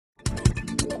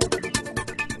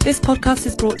This podcast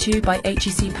is brought to you by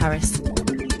HEC Paris.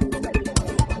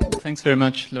 Thanks very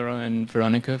much, Laura and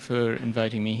Veronica, for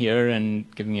inviting me here and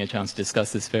giving me a chance to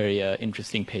discuss this very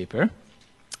interesting paper.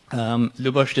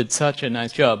 Lubos did such a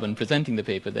nice job on presenting the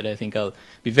paper that I think I'll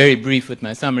be very brief with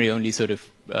my summary, only sort of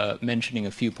mentioning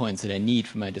a few points that I need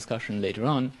for my discussion later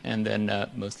on, and then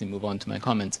mostly move on to my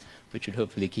comments, which should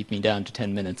hopefully keep me down to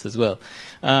 10 minutes as well.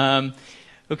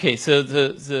 Okay, so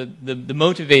the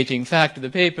motivating fact of the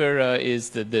paper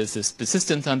is that there's this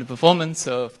persistent underperformance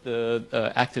of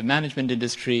the active management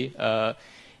industry,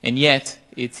 and yet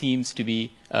it seems to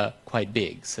be quite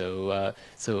big. So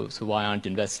why aren't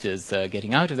investors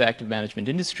getting out of the active management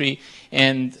industry?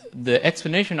 And the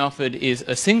explanation offered is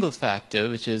a single factor,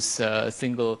 which is a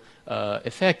single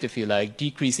effect, if you like,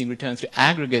 decreasing returns to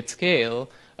aggregate scale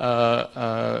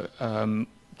can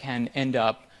end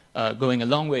up going a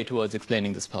long way towards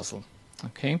explaining this puzzle.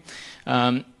 Okay,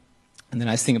 and the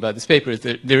nice thing about this paper is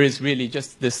that there is really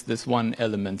just this one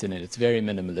element in it. It's very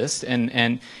minimalist,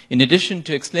 and in addition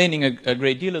to explaining a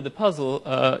great deal of the puzzle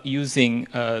using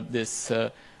this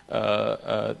a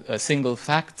single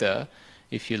factor,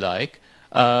 if you like,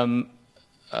 Pastor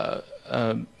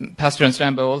and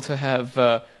Strambo also have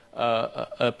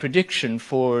a prediction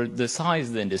for the size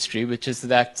of the industry, which is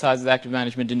that size of the active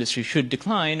management industry should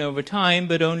decline over time,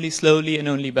 but only slowly and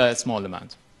only by a small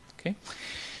amount. Okay,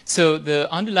 so the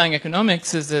underlying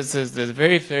economics is a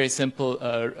very, very simple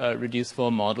reduced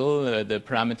form model. The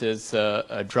parameters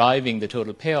driving the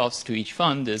total payoffs to each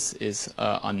fund is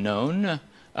unknown.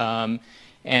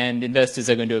 And investors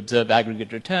are going to observe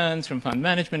aggregate returns from fund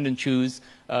management and choose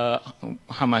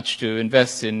how much to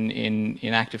invest in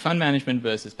active fund management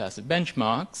versus passive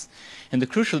benchmarks. And the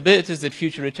crucial bit is that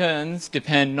future returns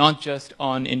depend not just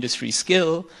on industry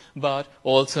skill, but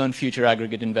also on future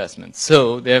aggregate investments.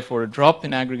 So, therefore, a drop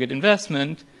in aggregate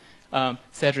investment,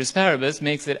 ceteris paribus,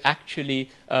 makes it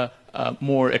actually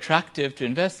more attractive to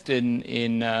invest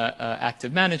in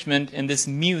active management, and this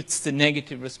mutes the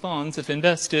negative response of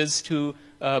investors to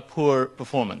poor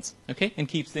performance, okay, and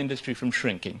keeps the industry from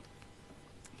shrinking.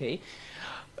 Okay,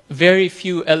 very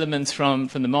few elements from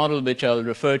the model which I'll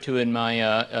refer to in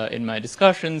my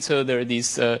discussion. So there are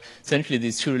these essentially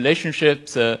these two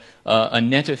relationships: a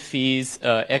net of fees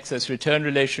excess return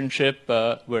relationship,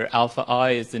 where alpha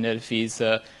I is the net of fees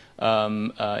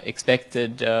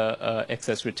expected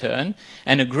excess return,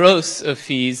 and a gross of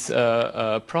fees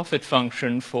profit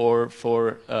function for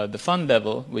the fund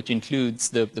level, which includes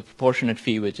the proportionate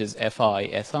fee, which is FI,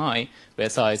 SI, where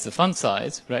SI is the fund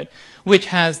size, right, which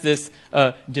has this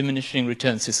diminishing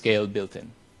returns to scale built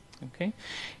in. Okay?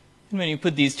 And when you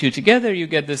put these two together, you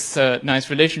get this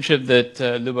nice relationship that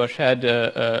Lubos had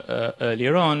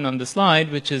earlier on the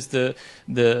slide, which is the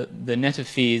net of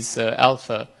fees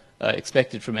alpha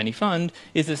expected from any fund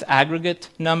is this aggregate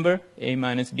number, A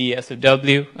minus B S of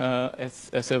W,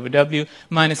 S over W,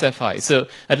 minus FI. So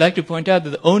I'd like to point out that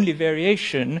the only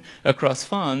variation across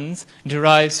funds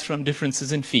derives from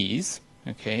differences in fees.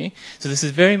 Okay, so this is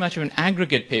very much of an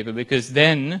aggregate paper, because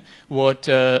then what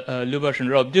Lubos and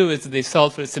Rob do is they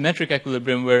solve for a symmetric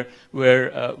equilibrium where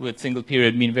with single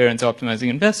period mean variance optimizing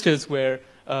investors, where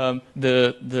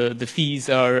the fees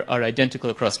are identical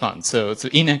across funds. So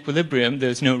in equilibrium,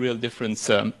 there's no real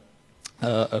difference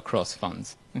across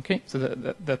funds. Okay, so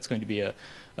that's going to be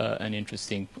an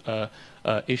interesting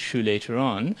issue later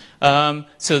on.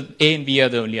 So A and B are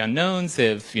the only unknowns.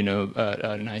 They've,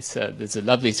 a nice. There's a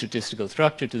lovely statistical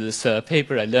structure to this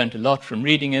paper. I learned a lot from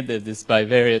reading it. There's this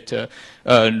bivariate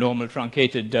normal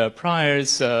truncated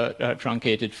priors,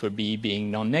 truncated for B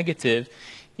being non-negative.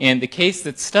 And the case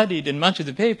that's studied in much of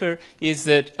the paper is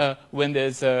that when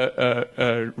there's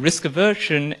a risk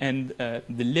aversion and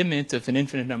the limit of an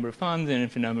infinite number of funds and an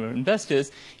infinite number of investors,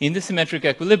 in the symmetric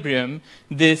equilibrium,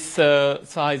 this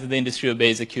size of the industry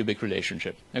obeys a cubic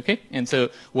relationship. Okay? And so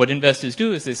what investors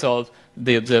do is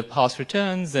they observe past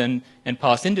returns and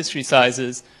past industry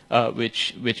sizes,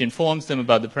 which informs them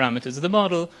about the parameters of the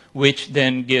model, which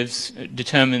then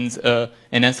determines an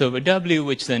S over W,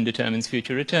 which then determines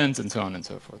future returns, and so on and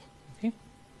so forth. Okay?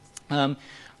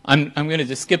 I'm going to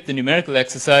just skip the numerical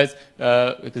exercise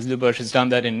because Lubos has done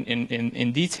that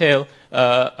in detail.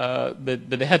 But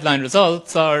the headline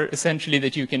results are essentially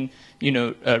that you can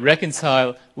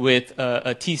reconcile with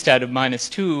a T-stat of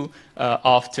 -2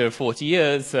 after 40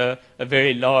 years, a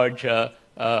very large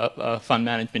fund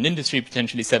management industry,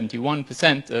 potentially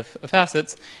 71% of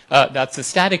assets. That's a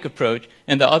static approach.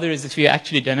 And the other is if you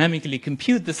actually dynamically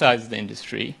compute the size of the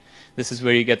industry, this is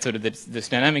where you get sort of this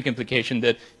dynamic implication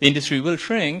that the industry will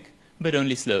shrink, but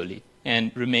only slowly,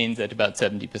 and remains at about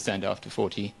 70% after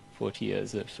 40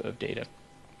 years of data.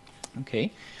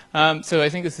 Okay. So I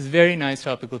think this is a very nice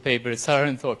topical paper. It's thorough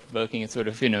and thought-provoking. It's sort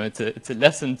of, it's a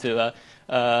lesson to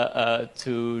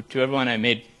everyone. I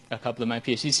made a couple of my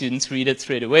PhD students read it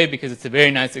straight away because it's a very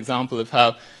nice example of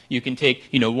how you can take,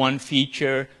 one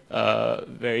feature,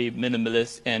 very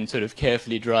minimalist, and sort of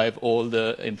carefully drive all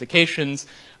the implications.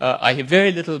 I have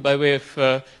very little by way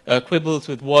of quibbles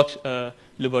with what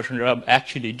Lubboch and Rob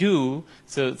actually do.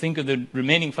 So think of the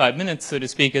remaining 5 minutes, so to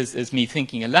speak, as me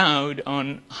thinking aloud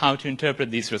on how to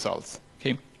interpret these results.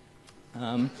 Okay.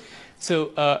 And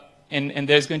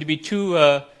there's going to be two.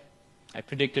 I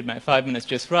predicted my 5 minutes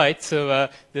just right. So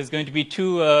there's going to be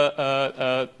two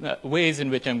ways in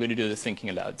which I'm going to do this thinking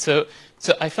aloud. So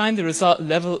I find the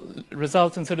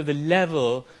results on sort of the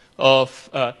level of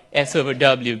S over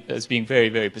W as being very,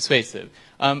 very persuasive.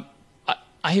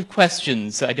 I have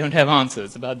questions, I don't have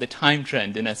answers, about the time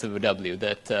trend in S over W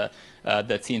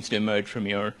that seems to emerge from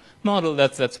your model.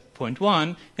 That's point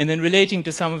one. And then relating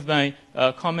to some of my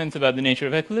comments about the nature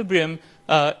of equilibrium,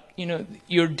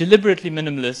 you're deliberately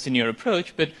minimalist in your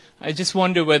approach, but I just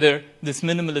wonder whether this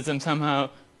minimalism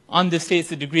somehow understates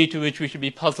the degree to which we should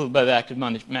be puzzled by the active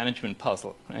management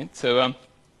puzzle, right? So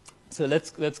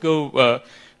let's go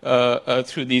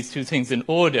through these two things in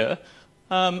order.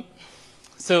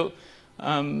 So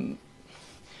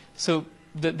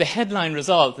the headline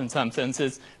result, in some sense,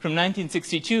 is from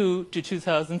 1962 to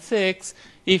 2006,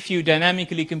 if you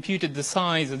dynamically computed the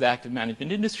size of the active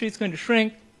management industry, it's going to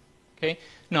shrink, okay?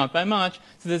 Not by much.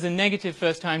 So there's a negative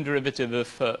first-time derivative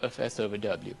of S over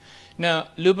W. Now,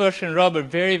 Lubboch and Rob are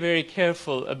very, very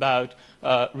careful about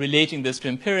relating this to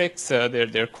empirics.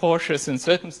 They're cautious and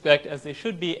circumspect, as they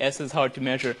should be. S is hard to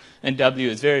measure, and W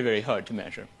is very, very hard to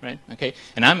measure, right? Okay?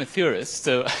 And I'm a theorist,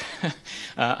 so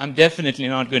I'm definitely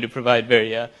not going to provide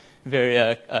very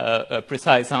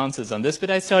precise answers on this,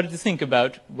 but I started to think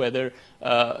about whether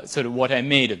sort of what I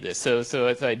made of this. So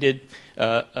as I did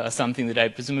something that I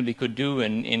presumably could do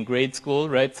in grade school,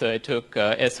 right? So I took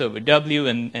S over W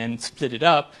and split it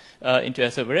up into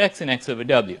S over X and X over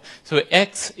W. So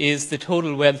X is the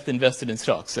total wealth invested in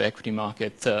stocks, so equity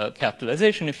market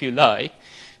capitalization, if you like.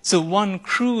 So one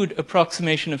crude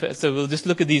approximation of S, so we'll just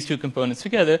look at these two components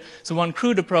together. So one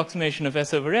crude approximation of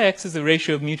S over X is the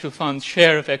ratio of mutual funds'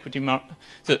 share of equity market.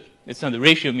 So it's not the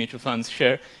ratio of mutual funds'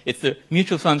 share, it's the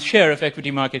mutual funds' share of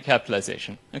equity market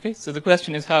capitalization. Okay, so the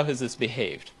question is, how has this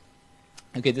behaved?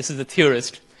 Okay, this is a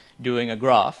theorist doing a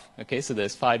graph. Okay, so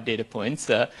there's 5 data points.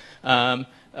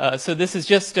 So this is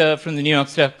just from the New York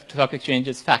Stock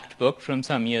Exchange's fact book from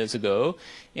some years ago.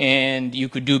 And you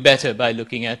could do better by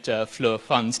looking at flow of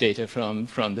funds data from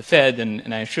the Fed,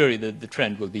 and I assure you that the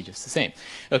trend will be just the same.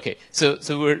 Okay, so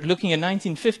we're looking at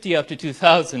 1950 up to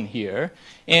 2000 here,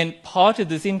 and part of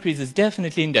this increase is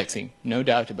definitely indexing, no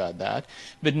doubt about that.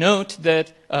 But note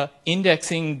that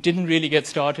indexing didn't really get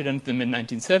started until the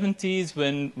mid-1970s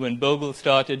when Bogle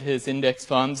started his index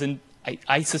funds, and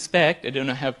I suspect, I don't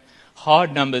know, have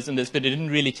hard numbers on this, but it didn't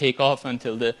really take off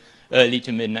until the early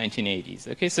to mid-1980s.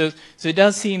 Okay, so it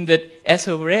does seem that S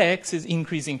over X is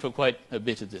increasing for quite a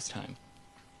bit of this time.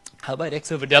 How about X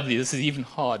over W? This is even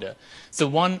harder. So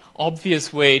one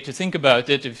obvious way to think about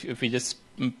it, if we just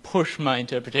push my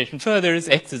interpretation further, is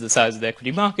X is the size of the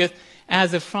equity market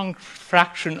as a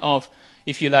fraction of,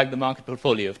 if you like, the market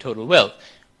portfolio of total wealth.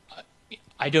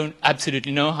 I don't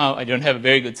absolutely know how. I don't have a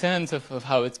very good sense of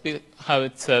how it's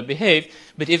behaved.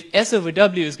 But if S over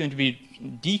W is going to be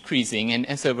decreasing and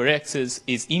S over X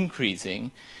is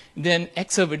increasing, then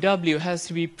X over W has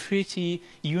to be pretty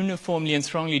uniformly and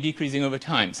strongly decreasing over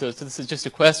time. So this is just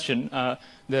a question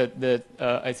that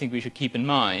I think we should keep in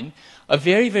mind. A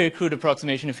very, very crude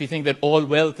approximation, if you think that all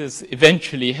wealth is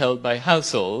eventually held by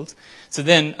households, so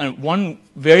then one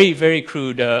very, very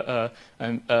crude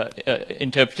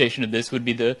interpretation of this would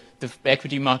be the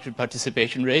equity market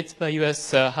participation rates by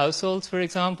U.S. households, for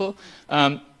example.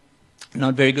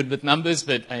 Not very good with numbers,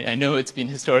 but I know it's been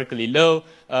historically low,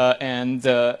 and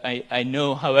I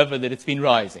know, however, that it's been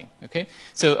rising. Okay,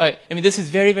 so I mean, this is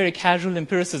very, very casual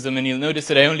empiricism, and you'll notice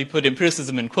that I only put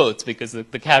empiricism in quotes because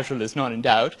the casual is not in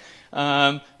doubt.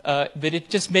 But it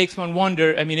just makes one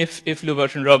wonder. I mean, if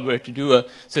Lubboch and Rob were to do a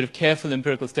sort of careful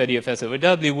empirical study of S over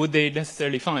W, would they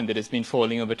necessarily find that it's been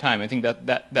falling over time? I think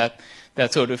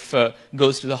that sort of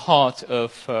goes to the heart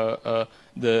of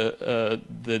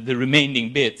the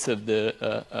remaining bits of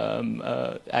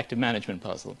the active management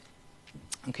puzzle.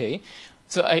 Okay,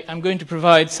 so I'm going to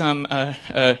provide some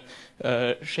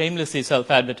shamelessly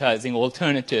self-advertising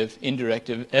alternative indirect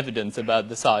evidence about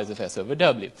the size of S over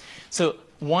W. So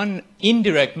one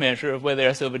indirect measure of whether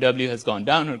S over W has gone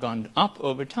down or gone up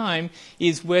over time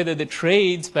is whether the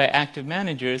trades by active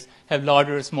managers have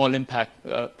larger or smaller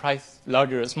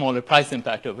price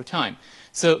impact over time.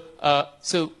 So,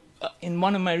 in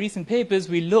one of my recent papers,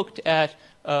 we looked at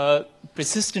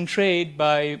persistent trade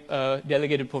by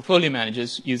delegated portfolio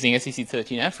managers using SEC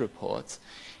 13F reports,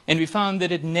 and we found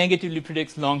that it negatively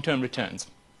predicts long-term returns.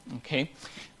 Okay.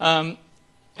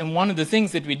 And one of the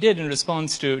things that we did in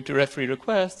response to referee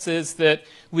requests is that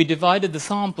we divided the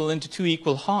sample into two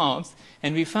equal halves,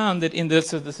 and we found that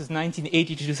so this is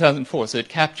 1980 to 2004, so it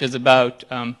captures about,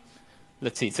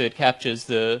 let's see, so it captures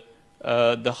the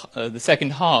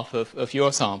second half of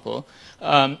your sample.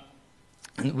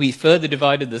 We further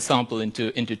divided the sample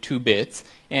into two bits,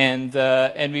 and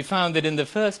we found that in the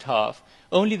first half,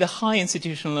 only the high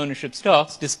institutional ownership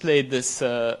stocks displayed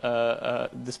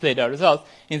displayed our results.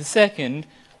 In the second,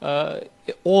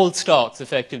 all stocks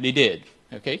effectively did.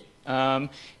 Okay, and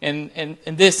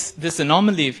this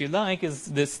anomaly, if you like, is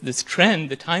this trend,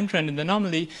 the time trend in the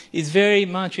anomaly, is very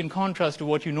much in contrast to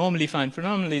what you normally find for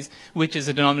anomalies, which is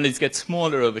that anomalies get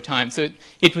smaller over time. So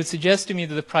it would suggest to me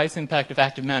that the price impact of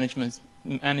active management's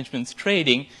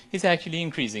trading is actually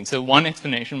increasing. So one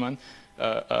explanation,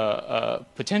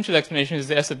 potential explanation is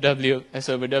the S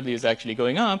over W is actually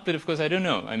going up, but of course I don't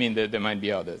know. I mean, there might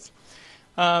be others.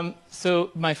 So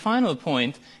my final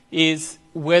point is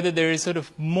whether there is sort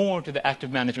of more to the active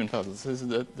management puzzle. So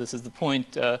this is the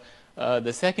point,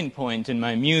 the second point in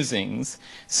my musings.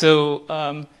 So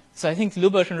I think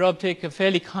Lubos and Rob take a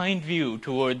fairly kind view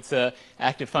towards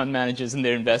active fund managers and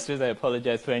their investors. I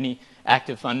apologize for any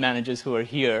active fund managers who are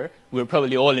here. We're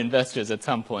probably all investors at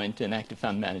some point in active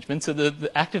fund management. So the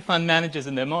active fund managers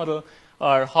in their model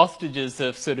are hostages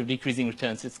of sort of decreasing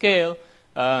returns at scale.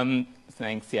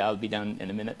 Thanks. Yeah, I'll be done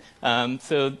in a minute. And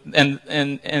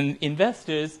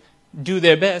investors do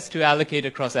their best to allocate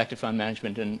across active fund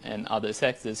management and other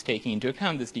sectors, taking into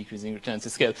account this decreasing returns to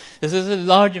scale. This is a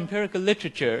large empirical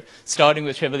literature, starting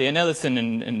with Chevalier and Ellison,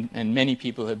 and many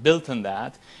people have built on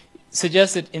that,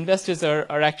 suggests that investors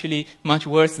are actually much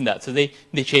worse than that. So they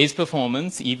chase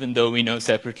performance, even though we know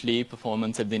separately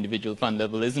performance at the individual fund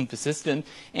level isn't persistent,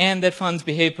 and that funds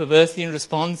behave perversely in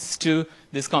response to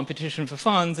this competition for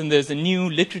funds. And there's a new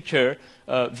literature,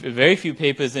 very few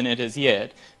papers in it as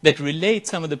yet, that relate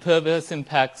some of the perverse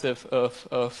impacts of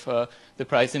the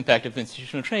price impact of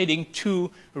institutional trading to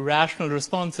rational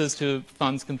responses to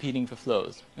funds competing for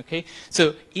flows. Okay,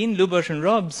 so in Lubos and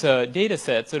Rob's data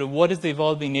set, sort of what is the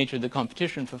evolving nature of the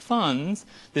competition for funds?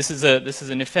 This is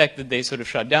an effect that they sort of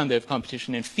shut down. They have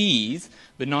competition in fees,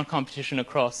 but not competition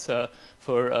across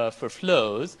for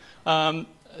flows.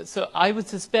 So I would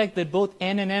suspect that both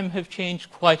N and M have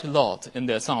changed quite a lot in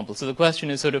their sample. So the question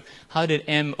is sort of, how did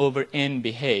M over N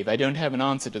behave? I don't have an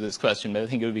answer to this question, but I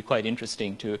think it would be quite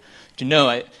interesting to know.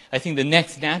 I think the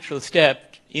next natural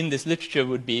step in this literature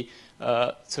would be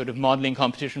sort of modeling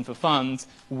competition for funds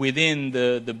within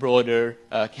the broader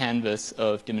canvas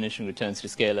of diminishing returns to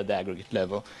scale at the aggregate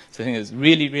level. So I think it's a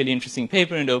really, really interesting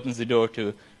paper, and it opens the door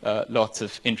to lots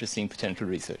of interesting potential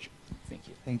research. Thank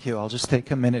you. Thank you. I'll just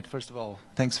take a minute. First of all,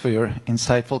 thanks for your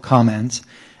insightful comments.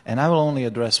 And I will only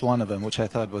address one of them, which I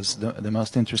thought was the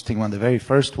most interesting one, the very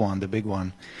first one, the big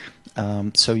one.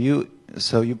 So you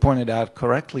pointed out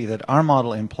correctly that our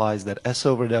model implies that S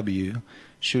over W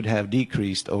should have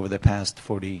decreased over the past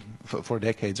 4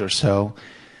 decades or so,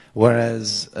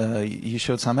 whereas you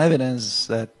showed some evidence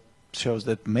that shows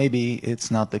that maybe it's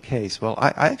not the case. Well,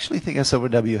 I actually think S over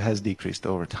W has decreased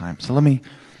over time. So let me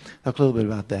talk a little bit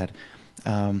about that.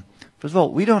 First of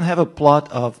all, we don't have a plot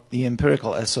of the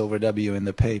empirical S over W in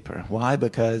the paper. Why?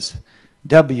 Because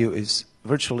W is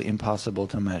virtually impossible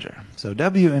to measure. So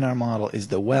W in our model is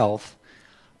the wealth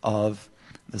of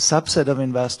the subset of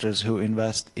investors who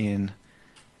invest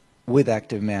with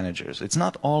active managers. It's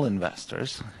not all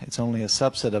investors. It's only a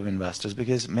subset of investors,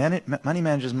 because money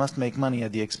managers must make money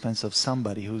at the expense of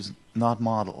somebody who's not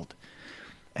modeled.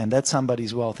 And that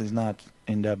somebody's wealth is not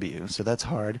in W, so that's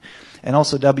hard. And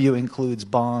also W includes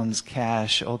bonds,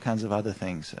 cash, all kinds of other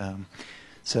things.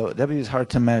 So W is hard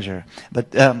to measure.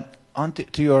 But on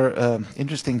to your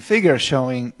interesting figure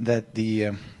showing that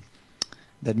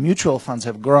that mutual funds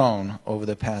have grown over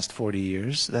the past 40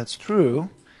 years. That's true.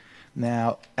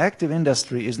 Now, active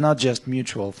industry is not just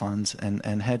mutual funds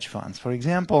and hedge funds. For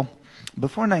example,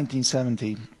 before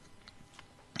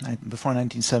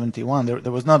 1971,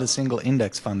 there was not a single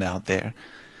index fund out there.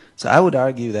 So I would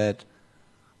argue that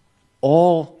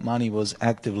all money was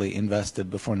actively invested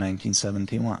before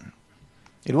 1971.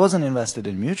 It wasn't invested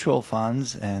in mutual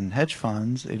funds and hedge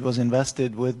funds. It was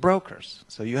invested with brokers.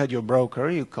 So you had your broker,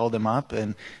 you called him up,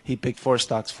 and he picked 4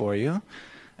 stocks for you.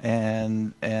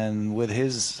 And with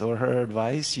his or her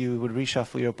advice, you would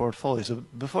reshuffle your portfolio. So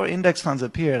before index funds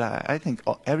appeared, I think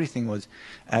everything was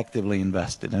actively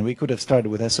invested. And we could have started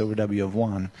with S over W of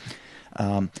 1.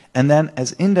 And then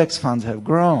as index funds have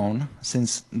grown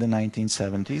since the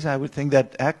 1970s, I would think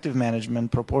that active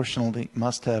management proportionally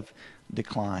must have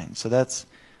declined. So that's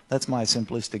my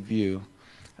simplistic view,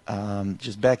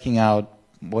 just backing out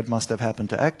what must have happened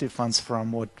to active funds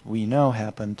from what we know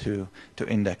happened to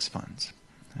index funds.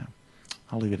 Yeah.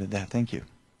 I'll leave it at that. Thank you.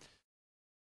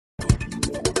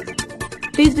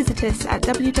 Please visit us at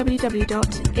www.agc.edu.